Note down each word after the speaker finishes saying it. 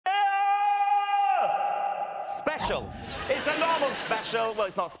Special. It's a normal special. Well,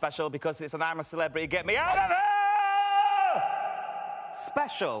 it's not special because it's an I'm a Celebrity, get me out of here!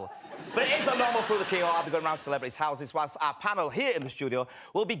 Special. But it is a normal Through the Keyhole. I'll be going around celebrities' houses whilst our panel here in the studio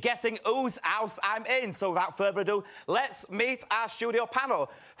will be guessing whose house I'm in. So without further ado, let's meet our studio panel.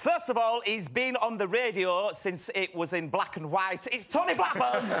 First of all, he's been on the radio since it was in black and white. It's Tony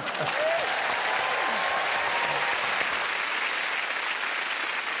Blackburn.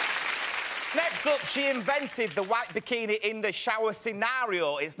 Next up, she invented the white bikini in the shower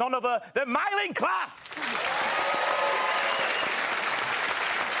scenario. It's none other than Myleene Klass.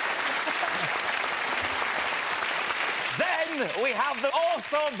 Then we have the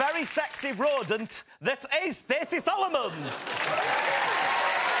also very sexy rodent that is Stacey Solomon.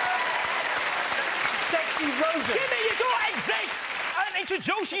 Sexy rodent? Jimmy, you don't exist! And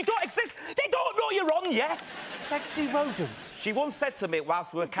introduce you, you don't exist. They don't know you're on yet. Sexy rodent? She once said to me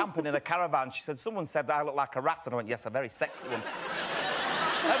whilst we were camping in a caravan, she said, someone said that I look like a rat, and I went, yes, a very sexy one.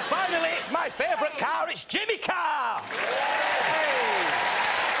 And finally, it's my favourite car, it's Jimmy Carr. Hey.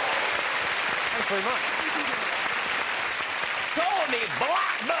 Thanks very much. Tony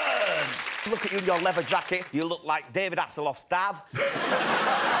Blackburn! Look at you in your leather jacket. You look like David Hasselhoff's dad.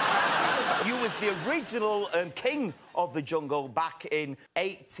 You was the original king of the jungle back in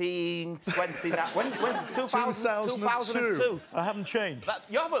 1829. When's 2002? I haven't changed.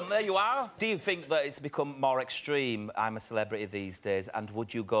 You haven't, there you are. Do you think that it's become more extreme, I'm a Celebrity these days, and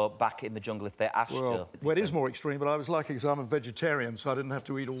would you go back in the jungle if they asked you? Well, it is more extreme, but I was lucky because I'm a vegetarian, so I didn't have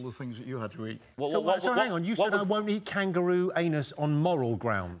to eat all the things that you had to eat. So hang on, you said I won't eat kangaroo anus on moral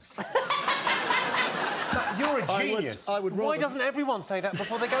grounds. You're a genius. Why doesn't everyone say that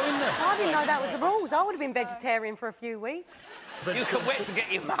before they go in there? I didn't know that was the rules. I would have been vegetarian for a few weeks. You can wait to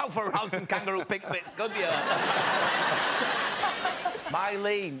get your mouth around some kangaroo pig bits, couldn't you?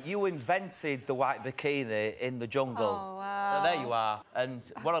 Myleene, you invented the white bikini in the jungle. Oh, wow. There you are. And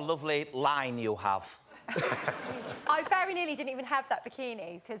what a lovely line you have. I very nearly didn't even have that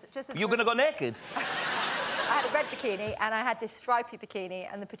bikini, because just as... You're going to go naked? I had a red bikini and I had this stripy bikini,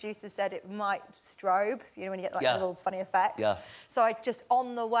 and the producer said it might strobe, you know, when you get like a little funny effect. Yeah. So I just,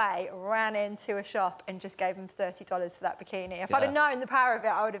 on the way, ran into a shop and just gave him $30 for that bikini. If I'd have known the power of it,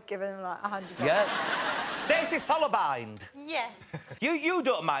 I would have given him like $100. Yeah. Stacey Solomon. Yes. You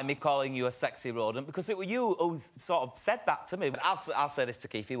don't mind me calling you a sexy rodent because it was you who sort of said that to me. But I'll say this to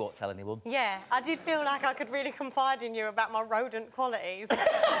Keith, he won't tell anyone. Yeah, I did feel like I could really confide in you about my rodent qualities.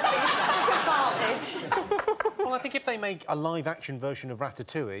 Advantage. Well, I think if they make a live-action version of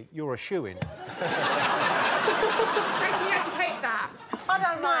Ratatouille, you're a shoo-in. Stacey, you have to take that. I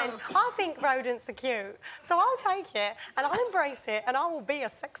don't mind. I think rodents are cute, so I'll take it and I'll embrace it and I will be a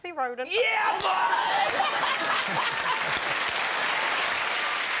sexy rodent. Yeah, boy!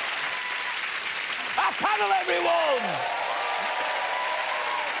 Our panel, everyone!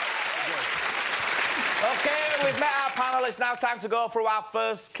 OK, we've met our panel. It's now time to go through our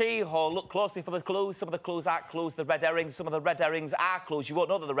first keyhole. Look closely for the clues. Some of the clues aren't clues, the red herrings. Some of the red herrings are clues. You won't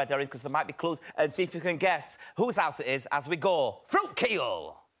know they're the red herrings because there might be clues. And see if you can guess whose house it is as we go through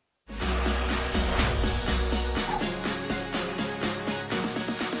keyhole.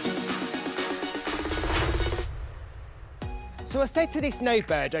 So I said to this new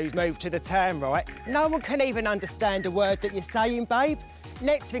bird who's moved to the town, right, no one can even understand a word that you're saying, babe.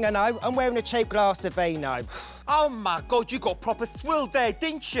 Next thing I know, I'm wearing a cheap glass of vino. Oh, my God, you got proper swill there,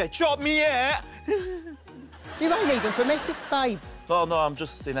 didn't you? Chop me out. You ain't even from Essex, babe. Oh, no, I'm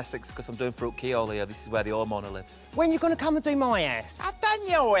just in Essex because I'm doing Fruit Keyhole here. This is where the homeowner lives. When you going to come and do my ass? I've done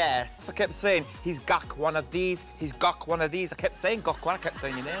your ass. I kept saying, he's got one of these, he's got one of these. I kept saying got one, I kept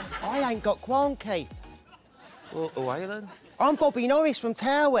saying your name. I ain't got one, Keith. Well, who are you then? I'm Bobby Norris from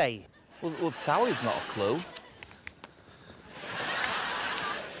Towie. Well, Towie's not a clue.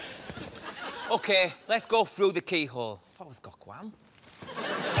 OK, let's go through the keyhole. I thought it was Gokwan.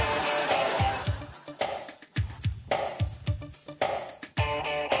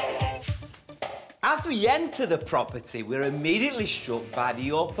 As we enter the property, we're immediately struck by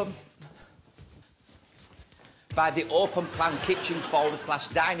the open plan kitchen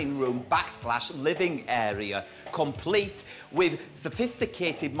 / dining room / living area, complete with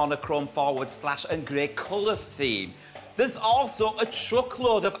sophisticated monochrome / and grey colour theme. There's also a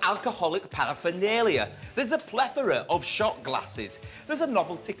truckload of alcoholic paraphernalia. There's a plethora of shot glasses. There's a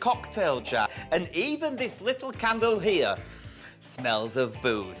novelty cocktail jar. And even this little candle here smells of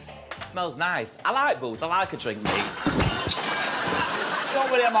booze. Smells nice. I like booze. I like a drink, mate. Don't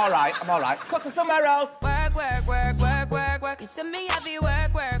worry, I'm all right. I'm all right. Cut to somewhere else. Work, work, work, work, work, work. You see me heavy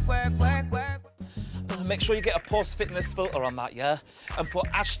work, work, work, work, work. make sure you get a post-fitness filter on that, yeah? And put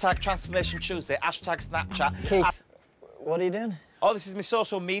hashtag Transformation Tuesday, hashtag Snapchat. Keith, what are you doing? Oh, this is my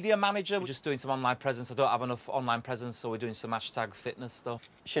social media manager. We're just doing some online presence. I don't have enough online presence, so we're doing some hashtag fitness stuff.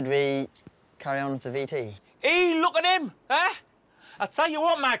 Should we carry on with the VT? Hey, look at him, eh? I tell you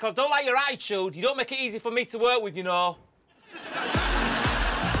what, Michael, I don't like your attitude. You don't make it easy for me to work with, you know.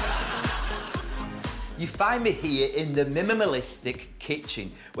 You find me here in the minimalistic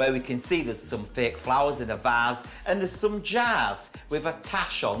kitchen, where we can see there's some fake flowers in a vase and there's some jars with a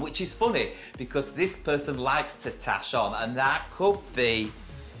tash on, which is funny because this person likes to tash on, and that could be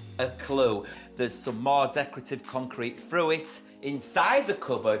a clue. There's some more decorative concrete through it. Inside the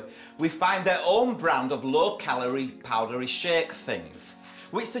cupboard, we find their own brand of low-calorie powdery shake things,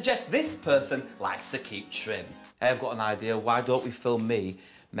 which suggests this person likes to keep trim. Hey, I've got an idea. Why don't we film me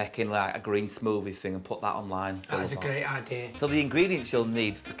making like a green smoothie thing and put that online? That's a great idea. So the ingredients you'll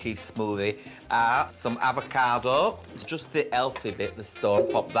need for Keith's smoothie are some avocado, just the healthy bit, the stone,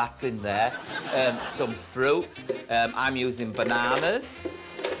 pop that in there, some fruit, I'm using bananas,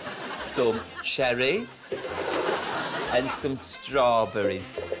 some cherries, and some strawberries.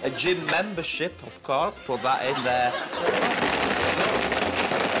 A gym membership, of course, put that in there.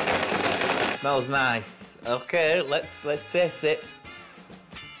 Smells nice. Okay, let's taste it.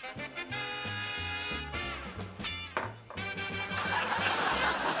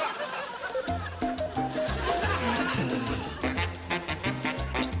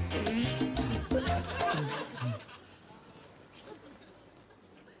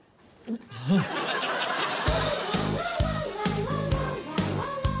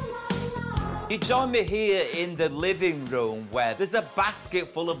 You join me here in the living room where there's a basket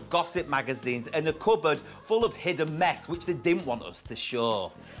full of gossip magazines and a cupboard full of hidden mess which they didn't want us to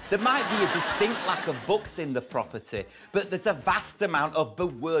show. There might be a distinct lack of books in the property, but there's a vast amount of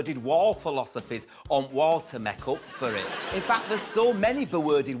beworded wall philosophies on wall to make up for it. In fact, there's so many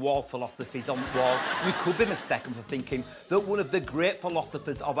beworded wall philosophies on wall, you could be mistaken for thinking that one of the great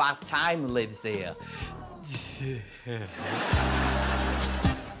philosophers of our time lives here.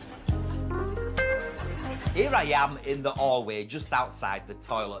 Here I am in the hallway just outside the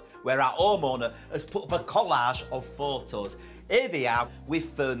toilet, where our homeowner has put up a collage of photos. Here they are with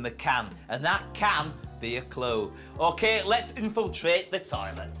Fern McCann, and that can be a clue. OK, let's infiltrate the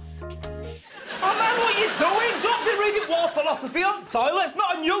toilets. Oh, man, what are you doing? Don't be reading wall philosophy on toilets,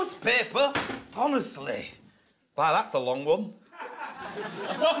 not a newspaper. Honestly. Wow, that's a long one.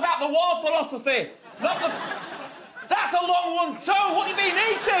 I'm talking about the wall philosophy, not the... That's a long one too. What have you been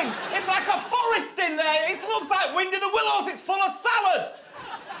eating? It's like a forest in there. It looks like Wind in the Willows. It's full of salad.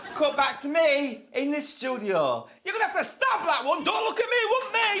 Cut back to me in this studio. You're going to have to stab that one. Don't look at me, it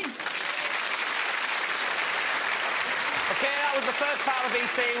wasn't me. OK, that was the first part of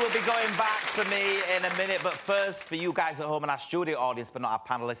ET. We'll be going back to me in a minute. But first, for you guys at home and our studio audience, but not our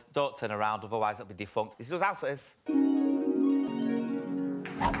panellists, don't turn around, otherwise it'll be defunct. This is how it is.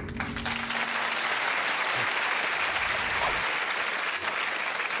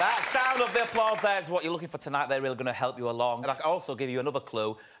 That sound of the applause there is what you're looking for tonight. They're really going to help you along. And I can also give you another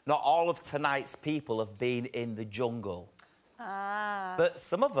clue. Not all of tonight's people have been in the jungle. Ah. But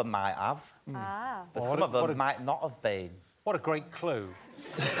some of them might have. Ah. But some of them might not have been. What a great clue.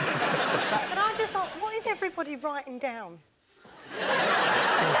 Can I just ask, what is everybody writing down?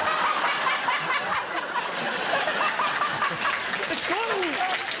 The clues!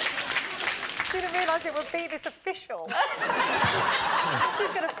 Didn't realise it would be this official. She's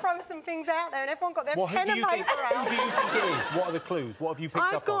going to throw some things out there and everyone got their pen and paper out. Who do you think it is? What are the clues? What have you picked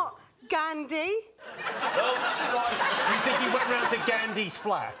up on? I've got Gandhi. You think he went round to Gandhi's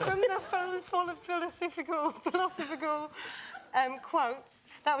flat? From the full of philosophical quotes.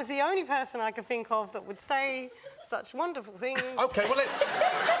 That was the only person I could think of that would say such wonderful things. OK, well, let's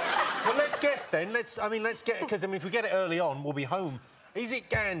guess then. Let's get... Because, if we get it early on, we'll be home. Is it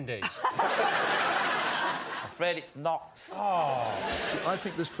Gandhi? I'm afraid it's not. Oh. I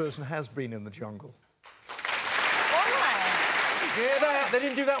think this person has been in the jungle. Hear that? They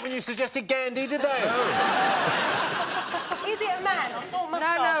didn't do that when you suggested Gandhi, did they? No. Is it a man? I saw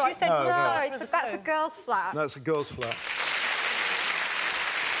moustache. No, you said no, that's a girl's flat. No, it's a girl's flat.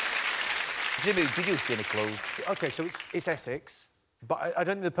 Jimmy, did you see any clues? OK, so it's Essex, but I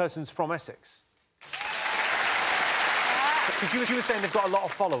don't think the person's from Essex. Because you were saying they've got a lot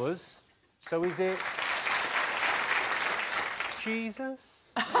of followers, so is it... Jesus?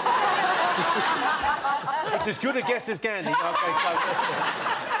 It's as good a guess as Gandhi. OK,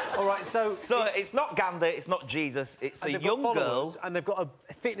 so... All right, so it's not Gandhi, it's not Jesus, it's a young girl... And they've got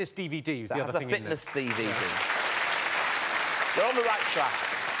a fitness DVD, is the other thing, a fitness DVD. They're on the right track.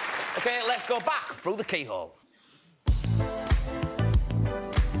 OK, let's go back through the keyhole.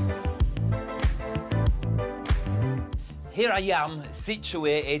 Here I am,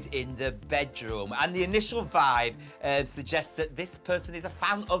 situated in the bedroom, and the initial vibe suggests that this person is a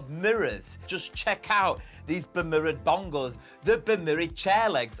fan of mirrors. Just check out these bemirrored bongos, the bemirrored chair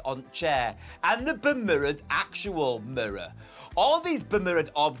legs on chair, and the bemirrored actual mirror. All these bemirrored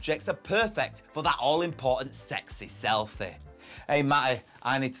objects are perfect for that all-important sexy selfie. Hey, Matty,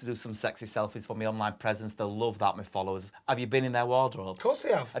 I need to do some sexy selfies for my online presence. They'll love that, my followers. Have you been in their wardrobe? Of course I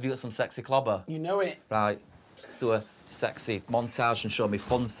have. Have you got some sexy clobber? You know it. Right, let's do a sexy montage and show me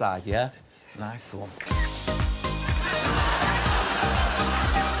fun side, yeah? Nice one.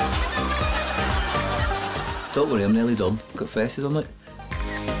 Don't worry, I'm nearly done. Got faces on it.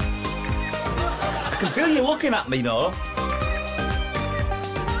 I can feel you looking at me, no?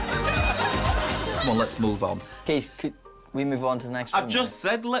 Come on, let's move on. Keith, could we move on to the next one? I've just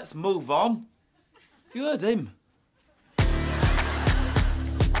said let's move on. You heard him.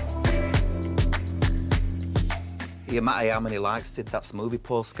 Yeah, Matty, how many likes did that smoothie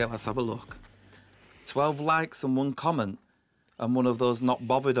post get? Let's have a look. 12 likes and 1 comment. And one of those not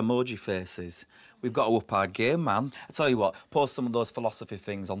bothered emoji faces. We've got to up our game, man. I tell you what, post some of those philosophy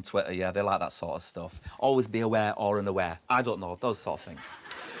things on Twitter, yeah, they like that sort of stuff. Always be aware or unaware. I don't know, those sort of things.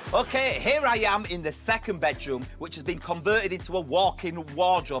 OK, here I am in the second bedroom, which has been converted into a walk-in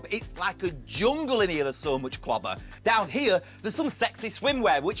wardrobe. It's like a jungle in here, there's so much clobber. Down here, there's some sexy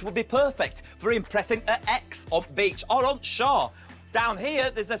swimwear, which would be perfect for impressing an ex on beach or on shore. Down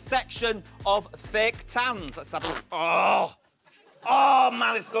here, there's a section of fake tans. Let's have a look. Oh,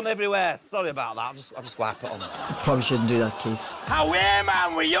 man, it's gone everywhere. Sorry about that. I'll just wipe it on. Probably shouldn't do that, Keith. How here,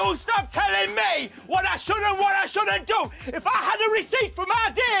 man, will you stop telling me what I should and what I shouldn't do? If I had a receipt from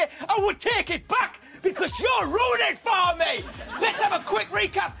our day, I would take it back because you're ruining it for me. Let's have a quick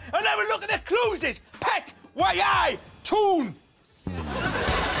recap and have a look at the cruises. Pet, YI, Toon.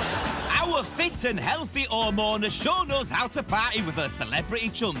 Our fit and healthy homeowner sure knows how to party with her celebrity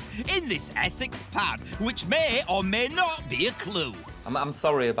chums in this Essex pad, which may or may not be a clue. I'm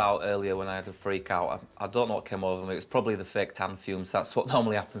sorry about earlier when I had a freak out. I don't know what came over me. It was probably the fake tan fumes. That's what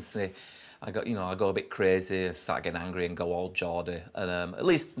normally happens to me. I go a bit crazy, start getting angry and go all Geordie. And at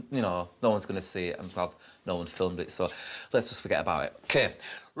least, you know, no one's going to see it. I'm glad no one filmed it, so let's just forget about it. OK.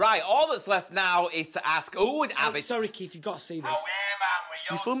 Right, all that's left now is to ask who would have it... Sorry, Keith, you've got to see this.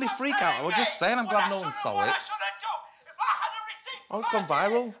 You filmed me freak out. I was just saying I'm glad no one saw it. Oh, it's gone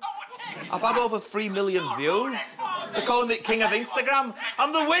viral. I've had over 3 million views. They're calling it King of Instagram.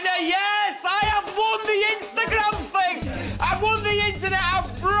 I'm the winner, yes! I have won the Instagram thing! I've won the internet,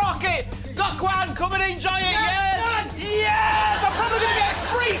 I've rocked it! Gokwan, come and enjoy it, yes! Yes! I'm probably going to get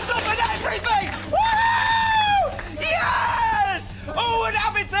free stuff and everything! Woo! Yes! Who would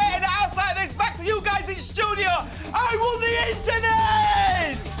have it in a house like this? Back to you guys in studio. I won the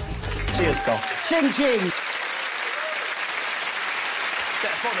internet! Cheers, Doc. Ching, ching. Bit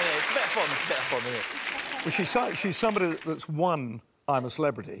of fun, isn't it? It's a bit of fun, it's a bit of fun, isn't it? Well, she's somebody that's won I'm a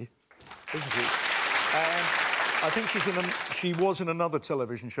Celebrity, isn't she? And I think she was in another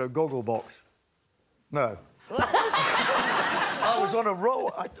television show, Gogglebox. No. I was on a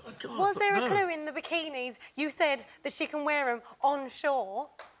roll. Was there a clue in the bikinis? You said that she can wear them on shore.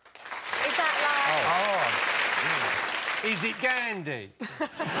 Is that like... Is it Gandhi?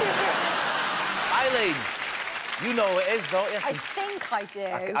 Myleene, you know what it is, don't you? I think I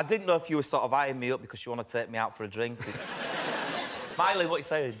do. I didn't know if you were sort of eyeing me up because you want to take me out for a drink. Myleene, what are you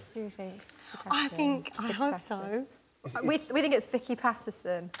saying? Do you think? I hope so. We think it's Vicky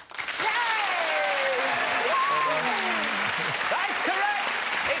Patterson. That's correct!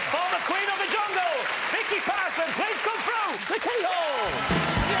 It's for the Queen of the Jungle! Vicky Patterson, please come through! The keyhole!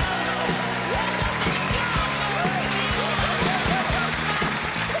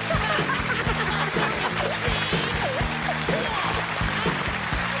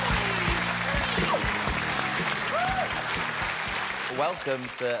 Welcome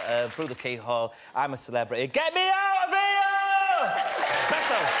to Through the Keyhole. I'm a Celebrity. Get me out of here!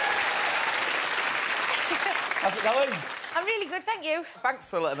 Special. How's it going? I'm really good, thank you. Thanks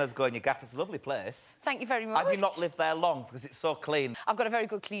for letting us go in your gaff. It's a lovely place. Thank you very much. Have you not lived there long? Because it's so clean. I've got a very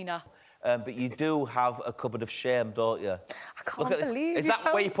good cleaner. But you do have a cupboard of shame, don't you? I can't believe Is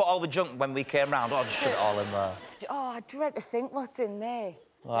that where you put all the junk when we came round? Or I just shut it all in there? Oh, I dread to think what's in there.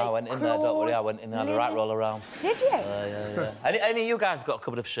 Oh, like I went in there, don't worry. I went in there, had a right roll around. Did you? Yeah. Any of you guys got a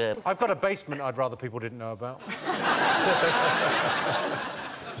cupboard of shame? I've got a basement I'd rather people didn't know about.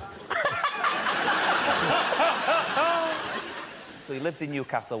 So you lived in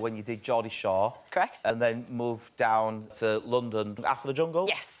Newcastle when you did Geordie Shore. Correct. And then moved down to London after the jungle?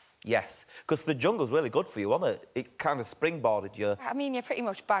 Yes. Yes, because the jungle's really good for you, wasn't it? It kind of springboarded you. I mean, you're pretty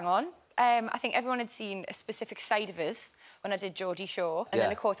much bang on. I think everyone had seen a specific side of us when I did Geordie Show. And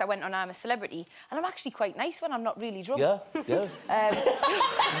then, of course, I went on I'm a Celebrity. And I'm actually quite nice when I'm not really drunk. Yeah, yeah.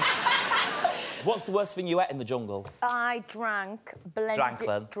 What's the worst thing you ate in the jungle? I drank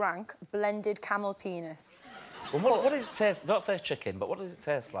blended camel penis. Well, what does it taste... Don't say chicken, but what does it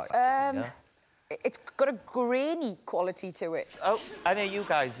taste like? It's got a grainy quality to it. Oh, any of you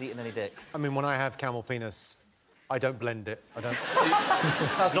guys eating any dicks? I mean, when I have camel penis, I don't blend it. I don't...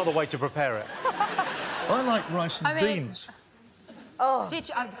 That's not the way to prepare it. I like rice and beans. Oh. Did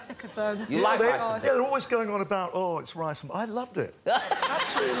you? I'm sick of them. You like rice and beans? Yeah, they're always going on about, oh, it's rice and... I loved it.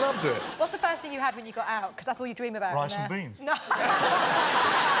 Absolutely loved it. What's the first thing you had when you got out? Because that's all you dream about. Rice and beans. No.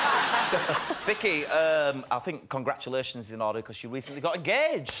 Vicky, I think congratulations is in order because you recently got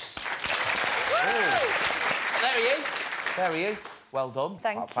engaged. There he is. There he is. Well done.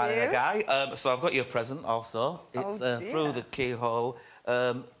 Thank you. Finding a guy. So I've got you a present also. It's through the Keyhole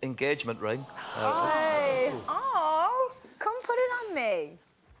engagement ring. Hey. Oh, come put it on me.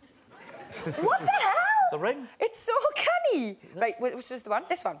 What the hell? The ring. It's so canny. Right, which is the one?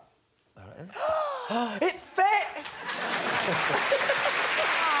 This one. There it is. It fits!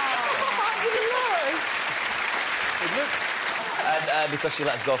 It looks... And because you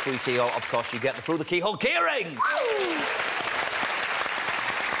let us go through your keyhole, of course, you get the through the keyhole keyring.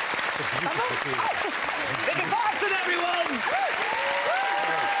 Vicky Parson, everyone!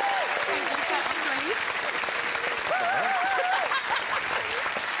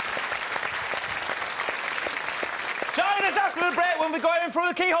 Join us after the break when we're going through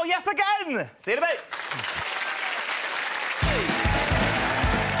the keyhole yet again. See you in a bit.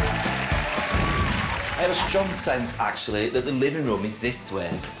 I have a strong sense, actually, that the living room is this way.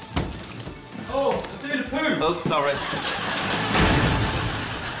 Oh, I did a poo! Oops, sorry.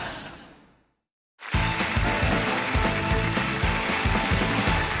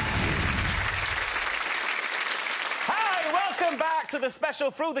 Hi, welcome back to the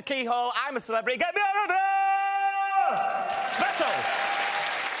special Through the Keyhole. I'm a Celebrity. Get me out of here! Special!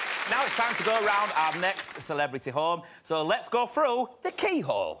 Now it's time to go around our next celebrity home. So let's go through the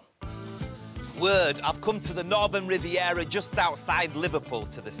keyhole. Word, I've come to the Northern Riviera just outside Liverpool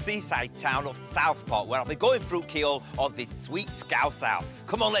to the seaside town of Southport, where I'll be going through keyhole of this sweet Scouse house.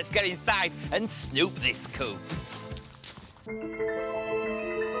 Come on, let's get inside and snoop this coup.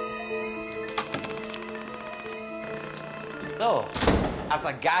 So, as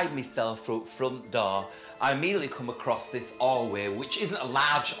I guide myself through the front door, I immediately come across this hallway, which isn't a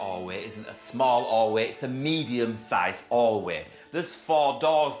large hallway, isn't a small hallway, it's a medium-sized hallway. There's 4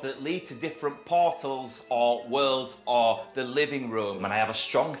 doors that lead to different portals or worlds or the living room. And I have a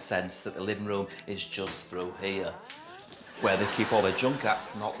strong sense that the living room is just through here, where they keep all their junk.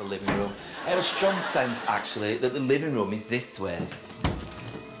 That's not the living room. I have a strong sense, actually, that the living room is this way.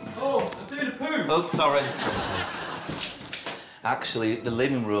 Oh, I did a poo! Oops, sorry. Actually, the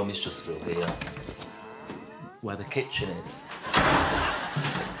living room is just through here, where the kitchen is.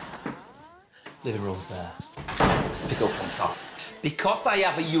 Living room's there. Let's pick up from top. Because I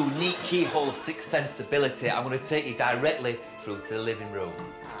have a unique keyhole sixth sensibility, I'm going to take you directly through to the living room.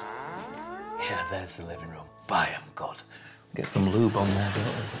 Yeah, there's the living room. By am God. Get some lube on there, don't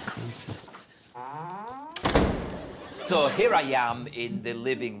we? So here I am in the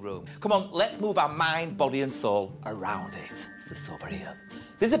living room. Come on, let's move our mind, body and soul around it. It's this over here.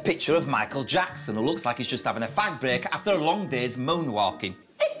 There's a picture of Michael Jackson who looks like he's just having a fag break after a long day's moonwalking.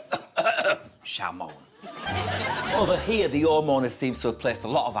 Shamon. Over here, the homeowner seems to have placed a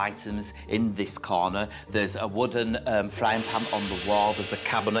lot of items in this corner. There's a wooden frying pan on the wall. There's a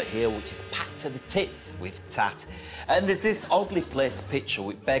cabinet here which is packed to the tits with tat. And there's this oddly placed picture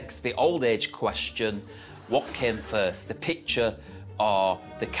which begs the old age question, what came first, the picture or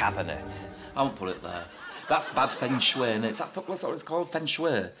the cabinet? I won't put it there. That's bad feng shui, isn't it? What's that called, feng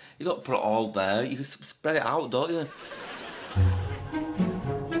shui? You don't put it all there, you can spread it out, don't you?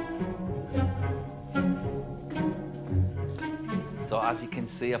 So as you can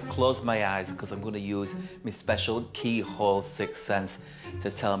see, I've closed my eyes because I'm going to use my special keyhole sixth sense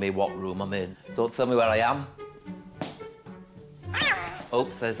to tell me what room I'm in. Don't tell me where I am.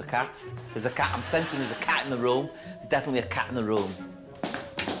 Oops, there's a cat. There's a cat. I'm sensing there's a cat in the room. There's definitely a cat in the room.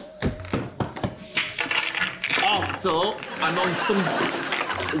 Oh, so I'm on some...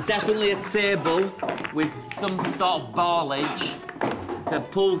 There's definitely a table with some sort of ballage. It's a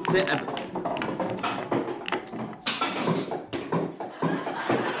pool table.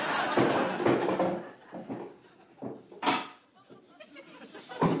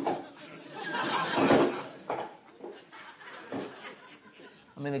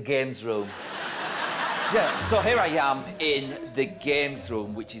 I'm in the games room. Yeah, so here I am in the games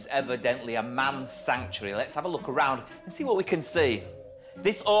room, which is evidently a man's sanctuary. Let's have a look around and see what we can see.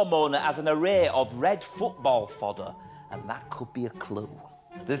 This homeowner has an array of red football fodder, and that could be a clue.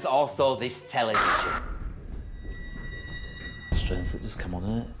 There's also this television. Strange that just come on,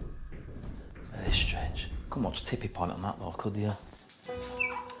 isn't it? Very strange. Couldn't watch Tippy Point on that though, could you?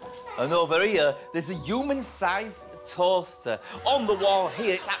 And over here, there's a human-sized toaster. On the wall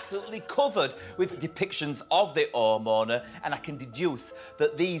here, it's absolutely covered with depictions of the homeowner, and I can deduce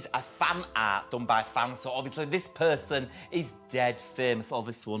that these are fan art done by fans, so obviously this person is dead famous. Oh,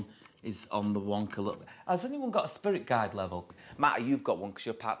 this one is on the wonk a little bit. Has anyone got a spirit guide level? Matty, you've got one because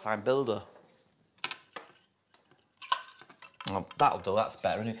you're a part-time builder. Oh, that'll do, that's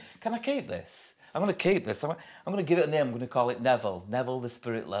better, isn't it? Can I keep this? I'm going to keep this. I'm going to give it a name. I'm going to call it Neville. Neville the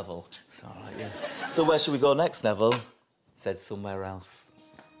Spirit Level. It's all right, yeah. So where should we go next, Neville? He said somewhere else.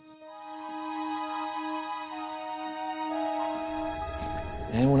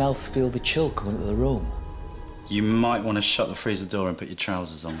 Anyone else feel the chill coming into the room? You might want to shut the freezer door and put your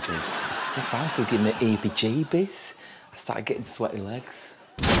trousers on, Keith. This house is giving me heebie-jeebies. I started getting sweaty legs.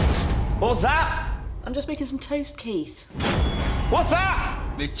 What's that? I'm just making some toast, Keith. What's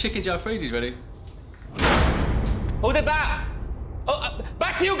that? The chicken jar freezy's ready. Who did that? Oh,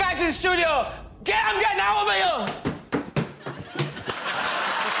 back to you guys in the studio. I'm getting out of here.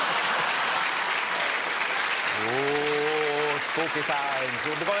 Oh, spooky times.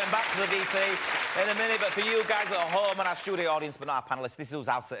 We'll be going back to the VT in a minute, but for you guys at home and our studio audience, but not our panellists, this is whose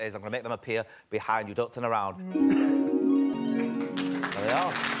house it is. I'm going to make them appear behind you. Don't turn around. There they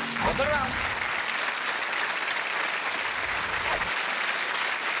are. Don't turn around.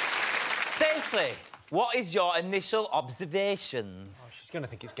 Stacey, what is your initial observations? Oh, she's going to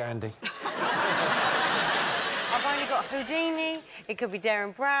think it's Gandhi. I've only got Houdini, it could be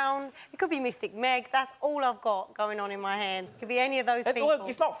Darren Brown, it could be Mystic Meg. That's all I've got going on in my head. It could be any of those people. Well,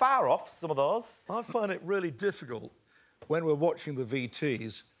 it's not far off, some of those. I find it really difficult when we're watching the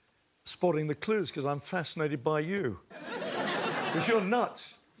VTs spotting the clues, because I'm fascinated by you. Because you're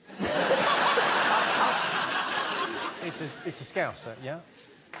nuts. It's a Scouser, yeah?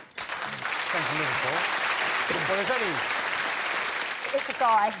 From Liverpool. Well, there's only... It's a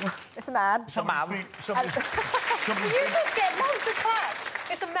guy. It's a man. It's a man. You just get loads of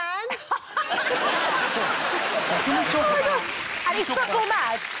claps. It's a man. Can we talk about... And he's football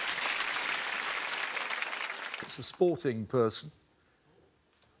mad. It's a sporting person.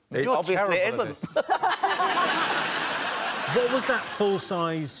 Obviously it isn't. What was that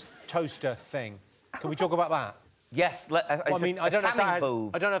full-size toaster thing? Can we talk about that? Yes. Well, I mean, I don't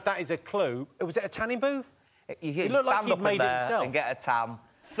know if that is a clue. Was it a tanning booth? It looked like stand he'd up in made it there himself. and get a tan.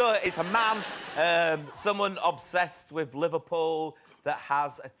 So it's a man, someone obsessed with Liverpool that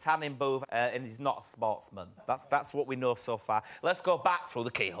has a tanning booth and is not a sportsman. That's what we know so far. Let's go back through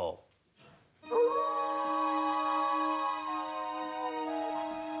the keyhole.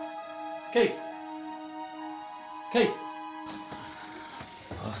 Keith. Keith.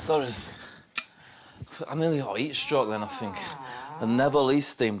 Oh, sorry. I nearly got heat stroke then, I think. And Neville, he's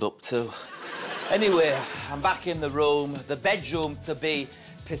steamed up too. Anyway, I'm back in the room, the bedroom to be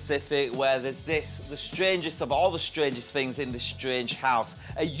Pacific, where there's the strangest of all the strangest things in this strange house.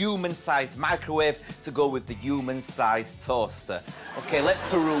 A human-sized microwave to go with the human-sized toaster. OK, let's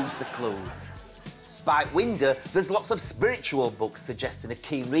peruse the clues. By window, there's lots of spiritual books suggesting a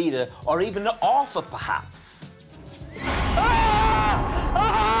keen reader or even an author, perhaps.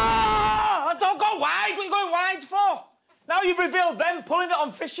 Don't go wide! What are you going wide for? Now you've revealed them pulling it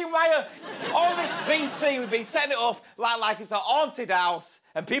on fishing wire. All this VT, we've been setting it up like it's a haunted house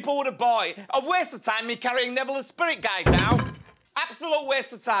and people would have bought it. A waste of time me carrying Neville the Spirit Guide now. Absolute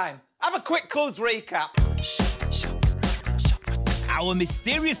waste of time. Have a quick clues recap. Our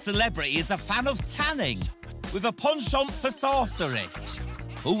mysterious celebrity is a fan of tanning, with a penchant for sorcery,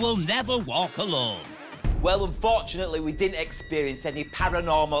 who will never walk alone. Well, unfortunately, we didn't experience any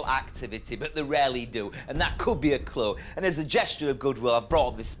paranormal activity, but they rarely do, and that could be a clue. And as a gesture of goodwill, I've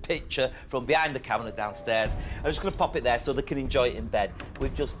brought this picture from behind the cabinet downstairs. I'm just going to pop it there so they can enjoy it in bed,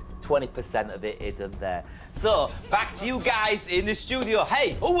 with just 20% of it hidden there. So, back to you guys in the studio.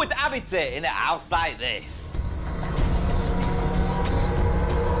 Hey, who would habitate in a house like this?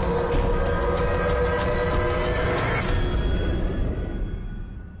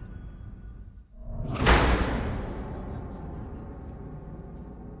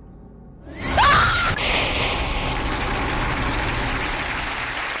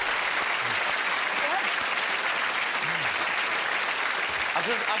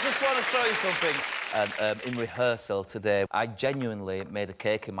 I just want to show you something. And in rehearsal today, I genuinely made a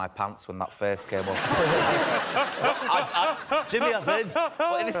cake in my pants when that face came up. Jimmy, I did.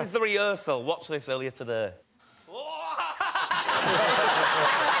 But this is the rehearsal. Watch this earlier today.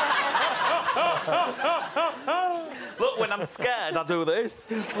 Look, when I'm scared, I do this.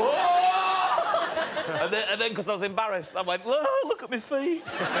 And then, because I was embarrassed, I went, oh, look at my feet.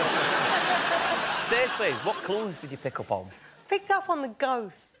 Stacey, what clues did you pick up on? Picked up on the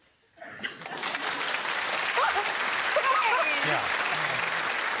ghosts. Yeah.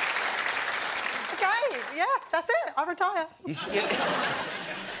 OK, yeah, that's it. I retire.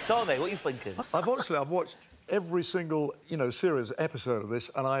 Tony, what are you thinking? I've watched every single, series episode of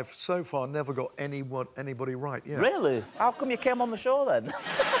this, and I've so far never got anybody right. Yeah. Really? How come you came on the show then?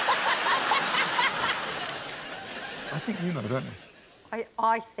 I think you know, don't you?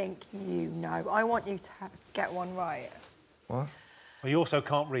 I think you know. I want you to get one right. What? Well, you also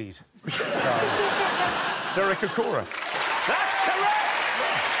can't read. So... Derek Acora. That's correct!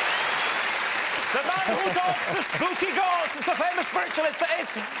 The man who talks to spooky ghosts is the famous spiritualist that is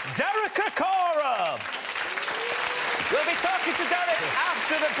Derek Acora. We'll be talking to Derek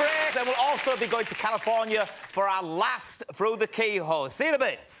after the break, and we'll also be going to California for our last Through the Keyhole. See you in a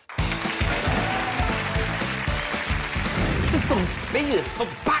bit. There's some spears for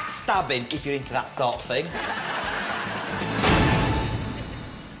backstabbing, if you're into that sort of thing.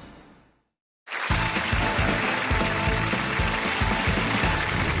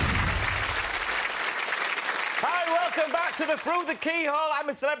 Hi, welcome back to the Through the Keyhole. I'm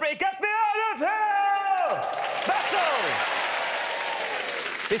a Celebrity. Get me out of here! Special!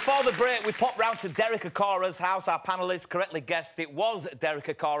 Before the break, we popped round to Derek Acora's house. Our panellists correctly guessed it was Derek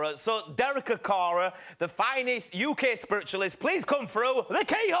Acora. So, Derek Acora, the finest UK spiritualist, please come through the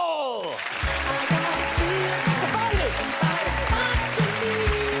keyhole! The finest!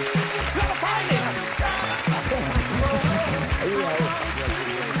 You're the finest!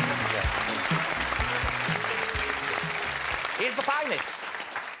 He's the finest.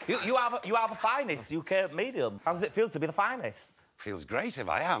 You are the finest UK medium. How does it feel to be the finest? Feels great if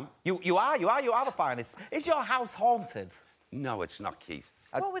I am. You are the finest. Is your house haunted? No, it's not, Keith.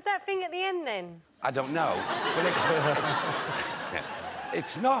 What was that thing at the end, then? I don't know. But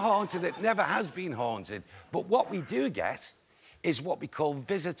it's not haunted. It never has been haunted. But what we do get is what we call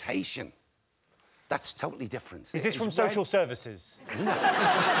visitation. That's totally different. Is this from social services? No.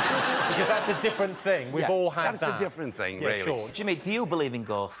 Because that's a different thing. We've all had that. That's a different thing, really. Sure. Jimmy, do you believe in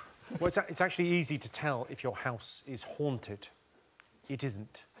ghosts? Well, it's actually easy to tell if your house is haunted. It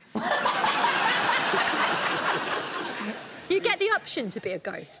isn't. You get the option to be a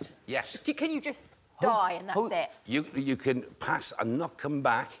ghost. Yes. Can you just die and that's it? You can pass and not come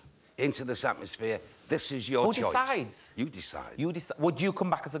back into this atmosphere. This is your choice. Who decides? You decide. You decide. Would you come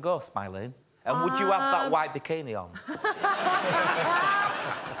back as a ghost, Myleene? And would you have that white bikini on?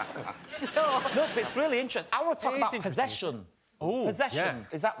 Sure. No, but it's really interesting. I want to talk about possession. Ooh, possession.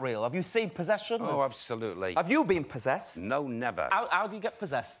 Yeah. Is that real? Have you seen possession? Oh, absolutely. Have you been possessed? No, never. How do you get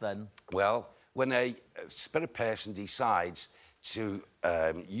possessed, then? Well, when a spirit person decides to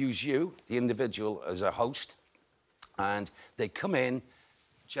use you, the individual, as a host, and they come in,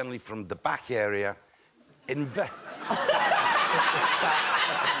 generally from the back area,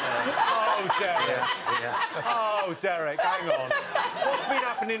 Oh, Derek. Yeah. Oh, Derek, hang on. What's been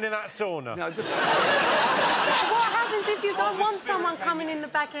happening in that sauna? No, just... What happens if you don't want someone coming in the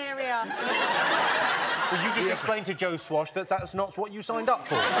back area? Well, you just explained to Joe Swash that that's not what you signed up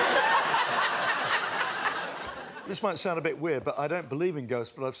for. This might sound a bit weird, but I don't believe in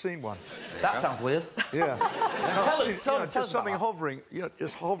ghosts, but I've seen one. That sounds weird. Yeah. Tell just something hovering,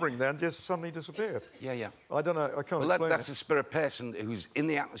 just hovering there and just suddenly disappeared. Yeah. I don't know, I can't Well, explain that's it. a spirit person who's in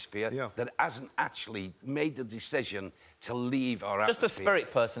the atmosphere that hasn't actually made the decision to leave our atmosphere. Just a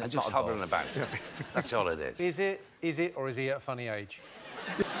spirit person, and it's just not a hovering about. That's all it is. Is it, or is he at a funny age?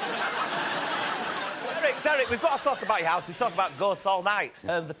 Derek, we've got to talk about your house. We talk about ghosts all night.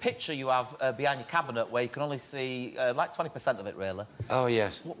 The picture you have behind your cabinet, where you can only see like 20% of it, really. Oh,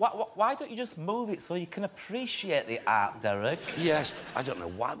 yes. Why don't you just move it so you can appreciate the art, Derek? Yes. I don't know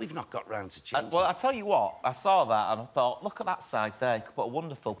why we've not got round to changing. Well, I tell you what, I saw that and I thought, look at that side there. You could put a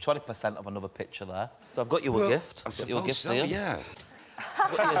wonderful 20% of another picture there. So I've got you a gift. I got you a gift so, here. yeah.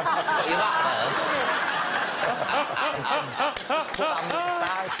 Got you that there. Just put that on the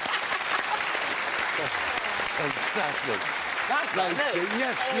side. Fantastic. That's nice, isn't it?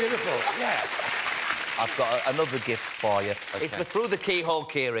 Yes, beautiful. Yeah. I've got another gift for you. Okay. It's the Through the Keyhole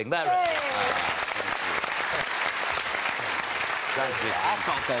keyring. There it is. Thank you. I'll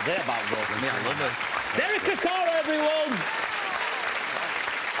talk all day about ghosts. I love it. Derek Acora, everyone!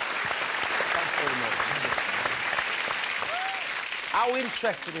 How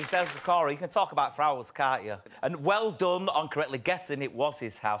interesting is Jimmy Carr? You can talk about it for hours, can't you? And well done on correctly guessing it was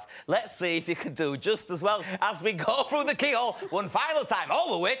his house. Let's see if you can do just as well as we go through the keyhole one final time,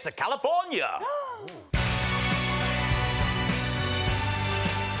 all the way to California.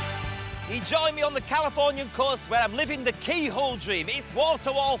 You join me on the Californian coast where I'm living the keyhole dream. It's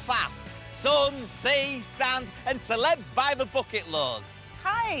wall-to-wall faff. Sun, sea, sand, and celebs by the bucket load.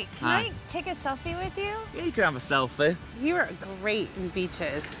 Hi, can I take a selfie with you? Yeah, you can have a selfie. You are great in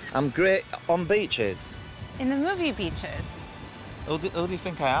beaches. I'm great on beaches. In the movie Beaches. Who do you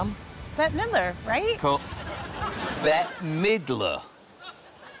think I am? Bette Midler, right? Cool. Bette Midler.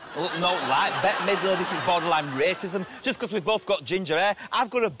 Oh, no, like Bette Midler, this is borderline racism. Just because we've both got ginger hair, I've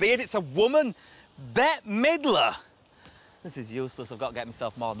got a beard, it's a woman. Bette Midler. This is useless, I've got to get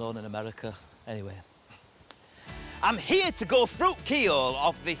myself more known in America. Anyway. I'm here to go fruit keyhole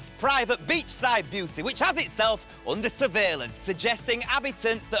of this private beachside beauty, which has itself under surveillance, suggesting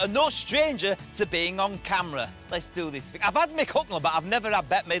habitants that are no stranger to being on camera. Let's do this. I've had Mick Hucknall, but I've never had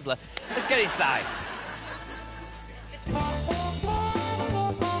Bette Midler. Let's get inside.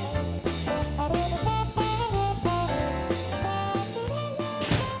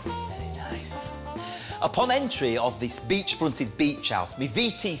 Upon entry of this beach-fronted beach house, my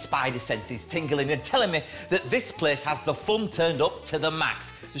VT spider senses tingling and telling me that this place has the fun turned up to the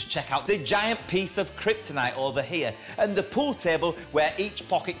max. Just check out the giant piece of kryptonite over here and the pool table where each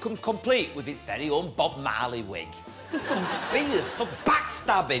pocket comes complete with its very own Bob Marley wig. There's some spears for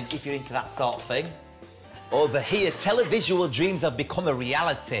backstabbing if you're into that sort of thing. Over here, televisual dreams have become a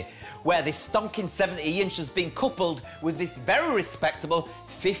reality, where this stonking 70-inch has been coupled with this very respectable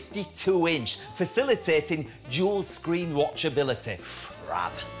 52-inch, facilitating dual screen watchability.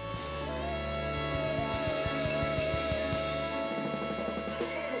 Rad.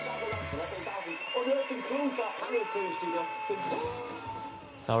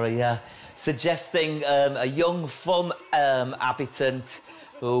 Sorry, yeah. Suggesting a young, fun habitant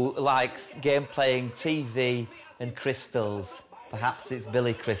who likes game-playing, TV and crystals. Perhaps it's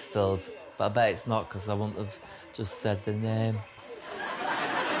Billy Crystals, but I bet it's not because I wouldn't have just said the name.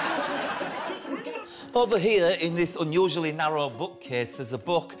 Over here, in this unusually narrow bookcase, there's a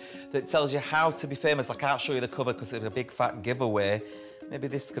book that tells you how to be famous. I can't show you the cover because it's a big fat giveaway. Maybe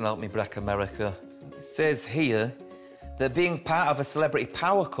this can help me break America. It says here that being part of a celebrity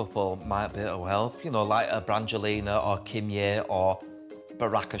power couple might be of help. You know, like a Brangelina or Kim Ye or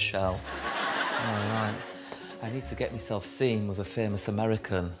Barack Shell. All right. I need to get myself seen with a famous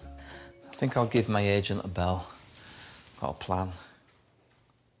American. I think I'll give my agent a bell. Got a plan.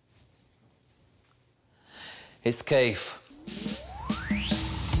 It's Keith.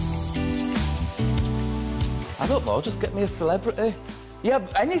 I don't know, just get me a celebrity. Yeah,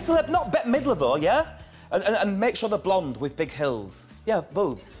 any celeb, not Bette Midler though, yeah? And make sure they're blonde with big hills. Yeah,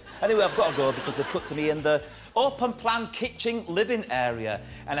 boobs. Anyway, I've got to go because they've put to me in the open plan kitchen living area.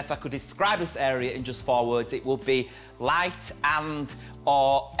 And if I could describe this area in just 4 words, it would be light and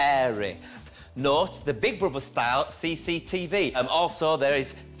or airy. Note the Big Brother style CCTV. Also, there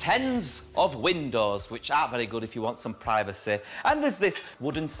is tens of windows, which aren't very good if you want some privacy. And there's this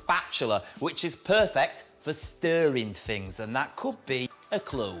wooden spatula, which is perfect for stirring things, and that could be a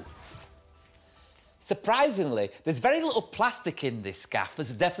clue. Surprisingly, there's very little plastic in this gaff.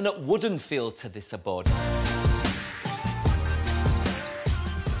 There's a definite wooden feel to this abode.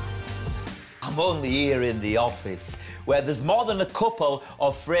 I'm only here in the office, where there's more than a couple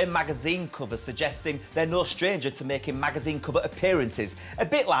of framed magazine covers suggesting they're no stranger to making magazine cover appearances. A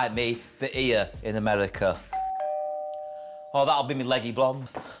bit like me, but here in America. Oh, that'll be me leggy blonde.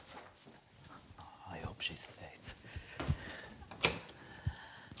 I hope she's fit.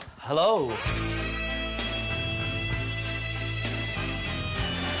 Hello.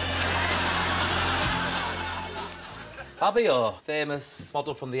 Fabio, famous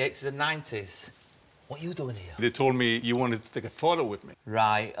model from the 80s and 90s. What are you doing here? They told me you wanted to take a photo with me.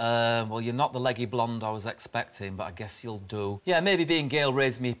 Right, well, you're not the leggy blonde I was expecting, but I guess you'll do. Yeah, maybe being Gail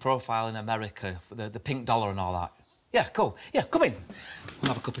raised me profile in America for the pink dollar and all that. Yeah, cool. Yeah, come in. We'll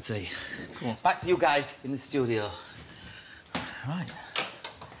have a cup of tea. Come on. Back to you guys in the studio. Right.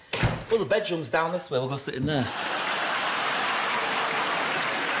 Well, the bedroom's down this way. We'll go sit in there.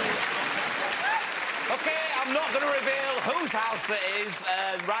 OK, I'm not going to reveal whose house it is.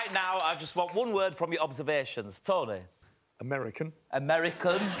 Right now, I just want one word from your observations. Tony? American.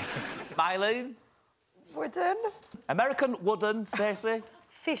 American. Myleene? Wooden. American, wooden. Stacey?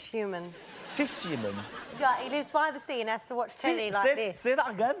 Fish human. Fish human? Yeah, he lives by the sea and has to watch telly like this. Say that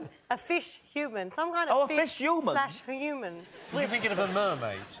again. A fish human. Some kind of fish human? slash human. You're thinking of a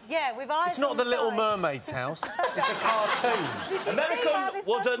mermaid? Yeah, with eyes. It's not on the the Little side. Mermaid's house. It's a cartoon. Did you American see how this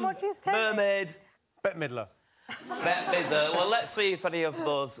person wooden watches telly? mermaid. Bette Midler. Bette Midler. Well, let's see if any of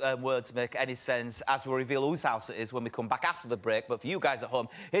those words make any sense as we reveal whose house it is when we come back after the break. But for you guys at home,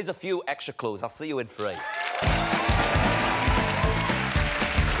 here's a few extra clues. I'll see you in 3.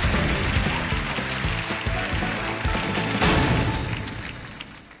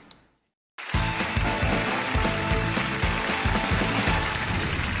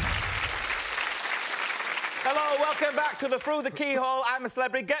 Welcome back to the Through the Keyhole, I'm a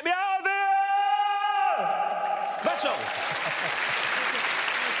Celebrity, Get Me Out of Here! Special!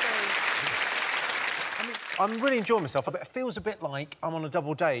 I'm really enjoying myself, but it feels a bit like I'm on a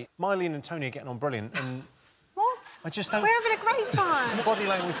double date. Myleene and Tony are getting on brilliant, and... What? I just don't... We're having a great time. Body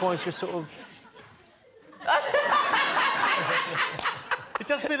language-wise, you're sort of... It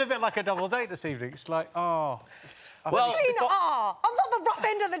does feel a bit like a double date this evening. It's like, oh... Well, I'm not the rough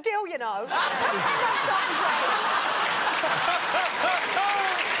end of the deal, you know.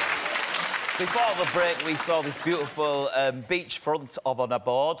 Before the break, we saw this beautiful beachfront on a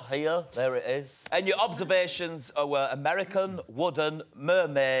board here. There it is. And your observations were American, wooden,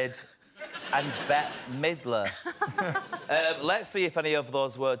 mermaid, and Bette Midler. Let's see if any of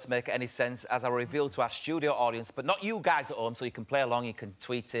those words make any sense as I reveal to our studio audience, but not you guys at home, so you can play along, you can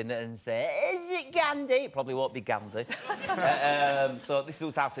tweet in and say, is it Gandhi? It probably won't be Gandhi. So this is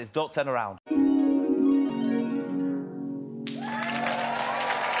whose house it is. Don't turn around. So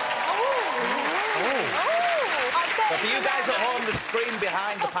for you guys at home, the screen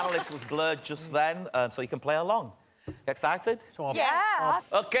behind the panellists was blurred just then, so you can play along. You excited? Yeah.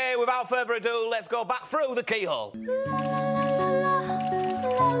 OK, without further ado, let's go back through the keyhole.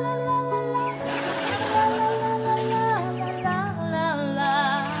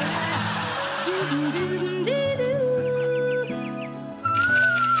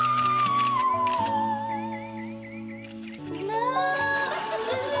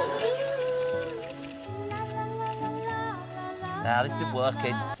 Nah, this isn't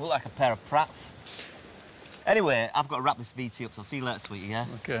working. Look like a pair of prats. Anyway, I've got to wrap this VT up, so I'll see you later, sweetie, yeah?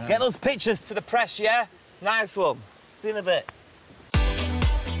 OK. Get those pictures to the press, yeah? Nice one. See you in a bit.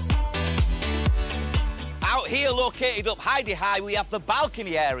 Out here, located up Heidi High, we have the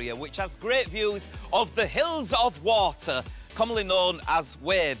balcony area, which has great views of the hills of water, commonly known as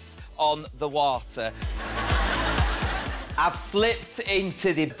waves on the water. I've slipped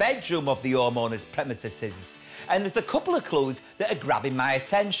into the bedroom of the homeowners' premises, and there's a couple of clues that are grabbing my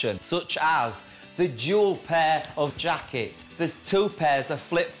attention, such as the dual pair of jackets, there's 2 pairs of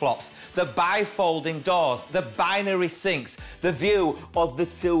flip-flops, the bifolding doors, the binary sinks, the view of the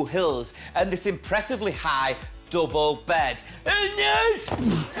 2 hills, and this impressively high double bed.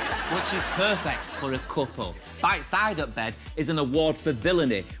 Which is perfect for a couple. By side up bed is an award for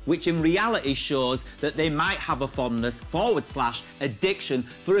villainy, which in reality shows that they might have a fondness / addiction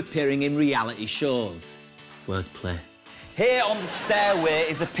for appearing in reality shows. Wordplay. Here on the stairway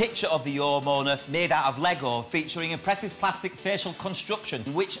is a picture of the homeowner made out of Lego, featuring impressive plastic facial construction,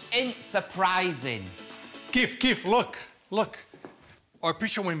 which ain't surprising. Keith, look. Our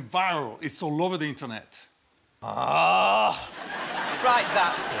picture went viral. It's all over the internet. Ah, right,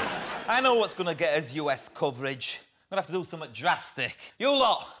 that's it. I know what's going to get us US coverage. I'm going to have to do something drastic. You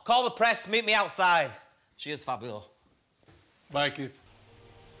lot, call the press, meet me outside. Cheers, Fabio. Bye, Keith.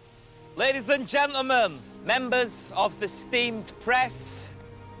 Ladies and gentlemen, members of the steamed press,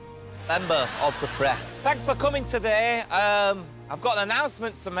 member of the press, thanks for coming today. I've got an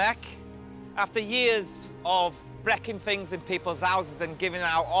announcement to make. After years of wrecking things in people's houses and giving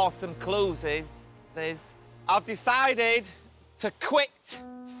out awesome clues, I've decided to quit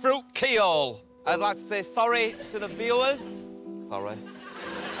Fruit Keyhole. I'd like to say sorry to the viewers. Sorry.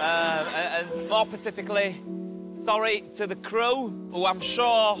 And more specifically, sorry to the crew, who I'm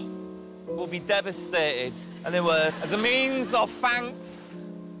sure will be devastated. Anyway, as a means of thanks,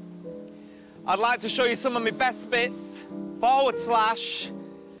 I'd like to show you some of my best bits, /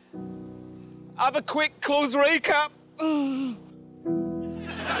 have a quick clues recap.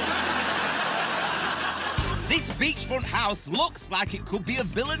 This beachfront house looks like it could be a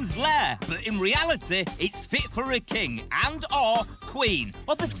villain's lair, but in reality, it's fit for a king and/or queen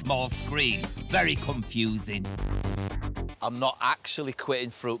of the small screen. Very confusing. I'm not actually quitting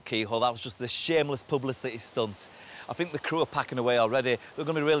Fruit Keyhole. That was just a shameless publicity stunt. I think the crew are packing away already. They're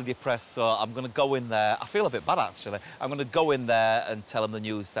going to be really depressed, so I'm going to go in there. I feel a bit bad, actually. I'm going to go in there and tell them the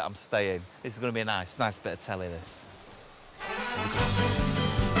news that I'm staying. This is going to be a nice bit of telly, this.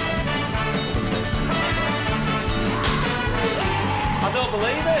 still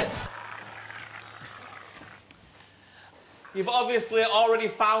believe it. You've obviously already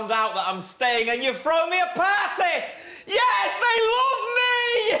found out that I'm staying and you've thrown me a party! Yes, they love me!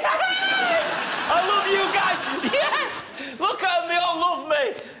 Yes! I love you guys! Yes! Look at them, they all love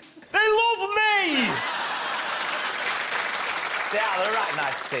me! They love me! Yeah, they're a right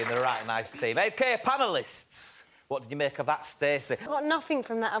nice team, they're a right nice team. OK, panellists, what did you make of that, Stacey? I got nothing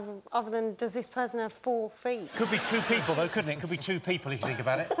from that other than, does this person have 4 feet? Could be 2 people, though, couldn't it? Could be 2 people, if you think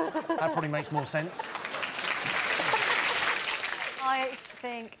about it. That probably makes more sense. I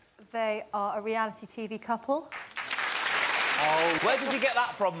think they are a reality TV couple. Oh, where did you get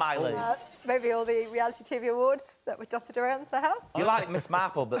that from, Myleene? Maybe all the reality TV awards that were dotted around the house. You're like Miss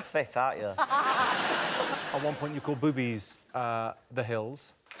Marple, but fit, aren't you? At one point, you called boobies the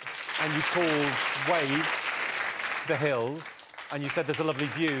hills, and you called waves the hills, and you said there's a lovely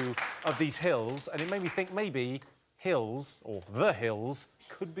view of these hills, and it made me think maybe hills, or the hills,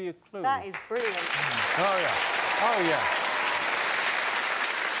 could be a clue. That is brilliant. Oh, yeah. Oh, yeah.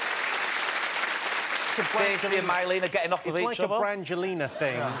 Stacey and Myleene are getting off of each other. It's like a Brangelina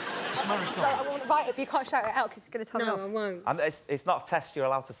thing. I won't write it, but you can't shout it out because it's going to tell me off. No, I won't. And it's not a test, you're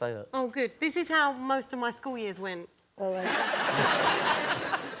allowed to say it. Oh, good. This is how most of my school years went. All right.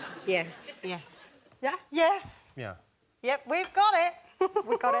 Yeah. Yes. Yeah? Yes. Yeah. Yep, we've got it.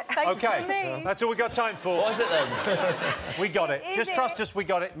 We got it. Thanks OK, to me. that's all we got time for. What is it, then? We got it. Is Just it? trust us, we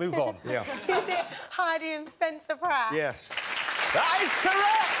got it. Move on. Yeah. Is it Heidi and Spencer Pratt? Yes. That is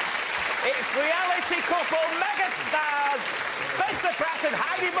correct! It's reality couple megastars Spencer Pratt and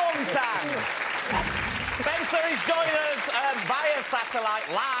Heidi Montag. Spencer is joining us via satellite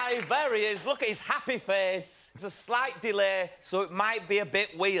live. There he is. Look at his happy face. There's a slight delay, so it might be a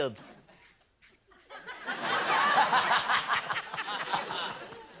bit weird.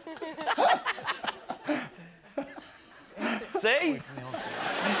 See?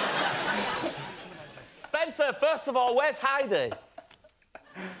 Spencer, first of all, where's Heidi?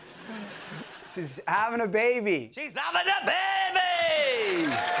 She's having a baby. She's having a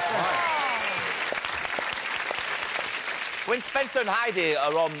baby! When Spencer and Heidi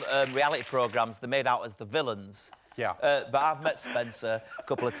are on reality programmes, they're made out as the villains. Yeah. But I've met Spencer a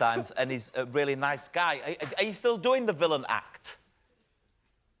couple of times, and he's a really nice guy. Are you still doing the villain act?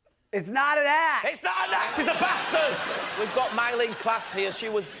 It's not an act. It's not an act, he's a bastard! We've got Myleene Klass here. She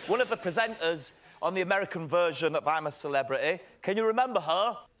was one of the presenters on the American version of I'm a Celebrity. Can you remember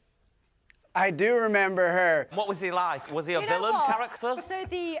her? I do remember her. What was he like? Was he a villain character? So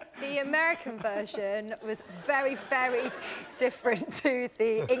the American version was very, very different to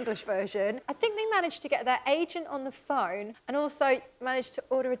the English version. I think they managed to get their agent on the phone and also managed to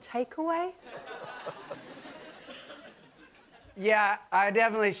order a takeaway. Yeah, I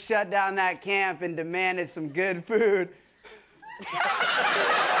definitely shut down that camp and demanded some good food.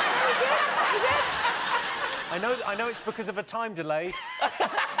 I know it's because of a time delay,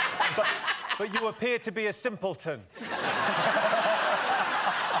 but you appear to be a simpleton.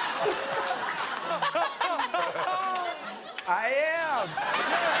 I am.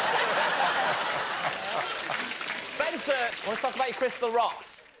 Spencer, I want to talk about your crystal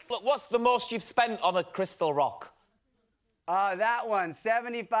rocks. Look, what's the most you've spent on a crystal rock? That one,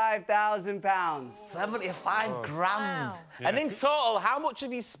 75,000 pounds. 75 grand. Wow. And in total, how much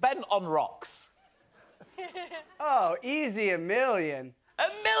have you spent on rocks? Oh, easy $1 million.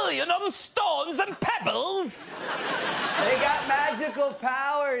 $1 million on stones and pebbles? They got magical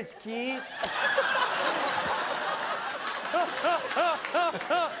powers, Keith.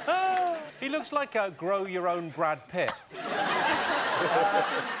 He looks like a grow-your-own Brad Pitt.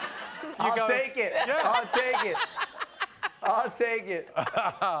 I'll take it. Yeah. I'll take it. I'll take it.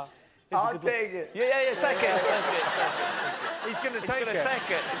 I'll take it. Yeah, take it. He's going to take it. He's going to take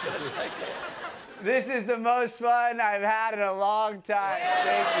it. This is the most fun I've had in a long time.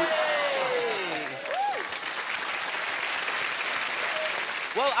 Thank you.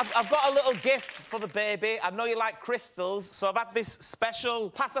 Well, I've got a little gift for the baby. I know you like crystals, so I've had this special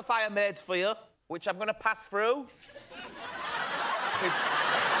pacifier made for you, which I'm going to pass through.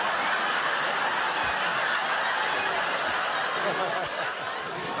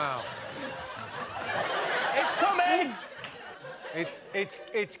 Wow. It's coming!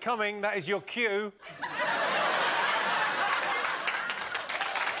 It's coming. That is your cue.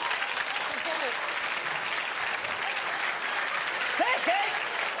 Take it!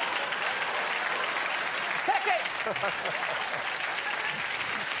 Take it!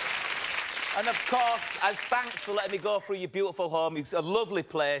 And of course, as thanks for letting me go through your beautiful home, it's a lovely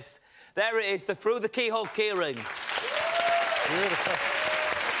place. There it is, the Through the Keyhole keyring. Beautiful.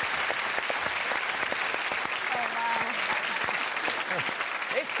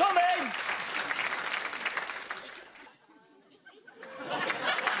 coming.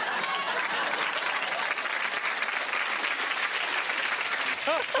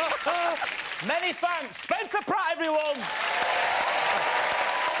 Many thanks. Spencer Pratt, everyone.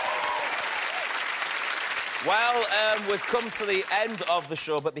 Well, we've come to the end of the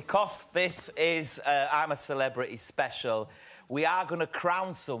show, but because this is I'm a Celebrity special, we are going to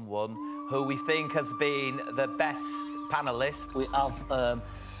crown someone who we think has been the best panellist. We have a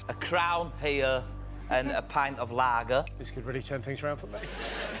crown here and a pint of lager. This could really turn things around for me.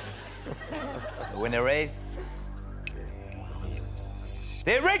 The winner is...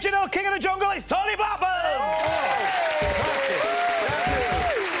 the original King of the Jungle is Tony Blackburn!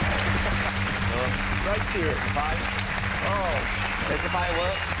 Right to you. Fine. Oh, there's the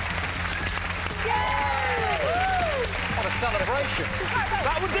fireworks. Yay! What a celebration.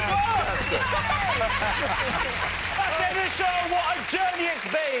 That would do well. That's the end of the show. What a journey it's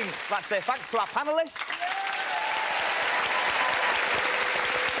been. Let's say thanks to our panellists.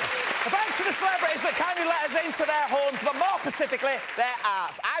 Thanks to the celebrities that kindly let us into their homes, but more specifically, their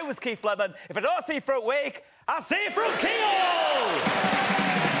arts. I was Keith Lemon. If I don't see you for a week, I'll see you from Keyhole!